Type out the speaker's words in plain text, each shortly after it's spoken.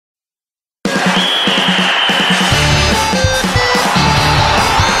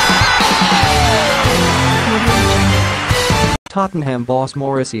Tottenham boss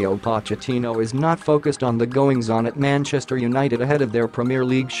Mauricio Pochettino is not focused on the goings-on at Manchester United ahead of their Premier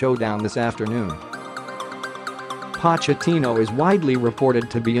League showdown this afternoon. Pochettino is widely reported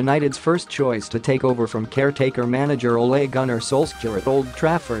to be United's first choice to take over from caretaker manager Ole Gunnar Solskjaer at Old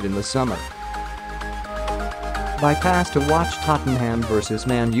Trafford in the summer. Buy pass to watch Tottenham vs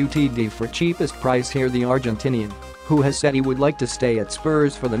Man Utd for cheapest price here. The Argentinian, who has said he would like to stay at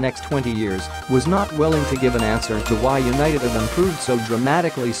Spurs for the next 20 years, was not willing to give an answer to why United have improved so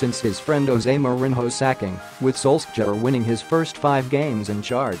dramatically since his friend Jose Mourinho's sacking, with Solskjaer winning his first 5 games in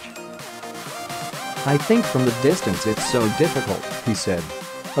charge. "I think from the distance it's so difficult," he said.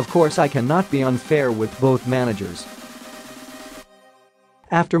 "Of course I cannot be unfair with both managers.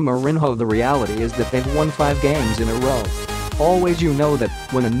 After Mourinho, the reality is that they've won 5 games in a row. Always you know that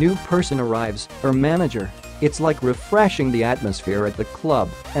when a new person arrives, or manager, it's like refreshing the atmosphere at the club,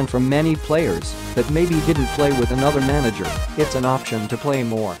 and for many players that maybe didn't play with another manager, it's an option to play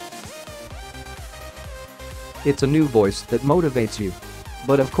more. It's a new voice that motivates you.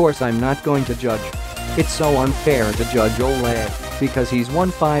 But of course I'm not going to judge. It's so unfair to judge Ole because he's won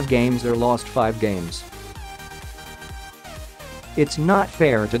 5 games or lost 5 games. It's not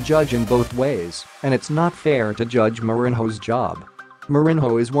fair to judge in both ways, and it's not fair to judge Mourinho's job.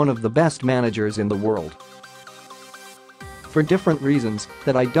 Mourinho is one of the best managers in the world. For different reasons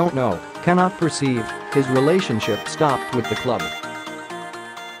that I don't know, cannot perceive, his relationship stopped with the club.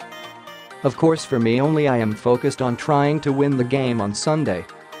 Of course for me only I am focused on trying to win the game on Sunday.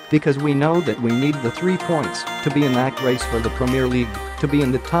 Because we know that we need the 3 points to be in that race for the Premier League, to be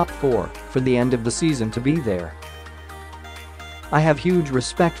in the top 4 for the end of the season, to be there. I have huge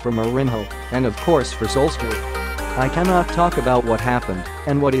respect for Mourinho and of course for Solskjaer. I cannot talk about what happened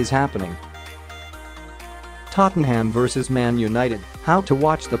and what is happening. Tottenham vs Man United, how to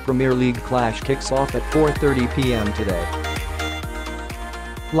watch the Premier League clash kicks off at 4:30 p.m. today.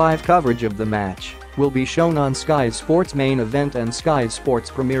 Live coverage of the match will be shown on Sky Sports Main Event and Sky Sports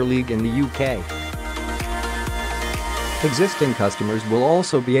Premier League in the UK. Existing customers will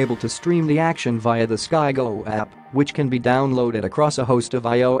also be able to stream the action via the Sky Go app, which can be downloaded across a host of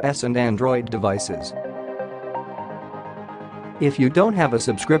iOS and Android devices. If you don't have a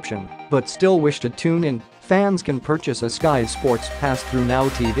subscription but still wish to tune in, fans can purchase a Sky Sports Pass through Now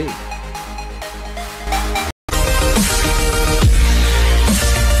TV.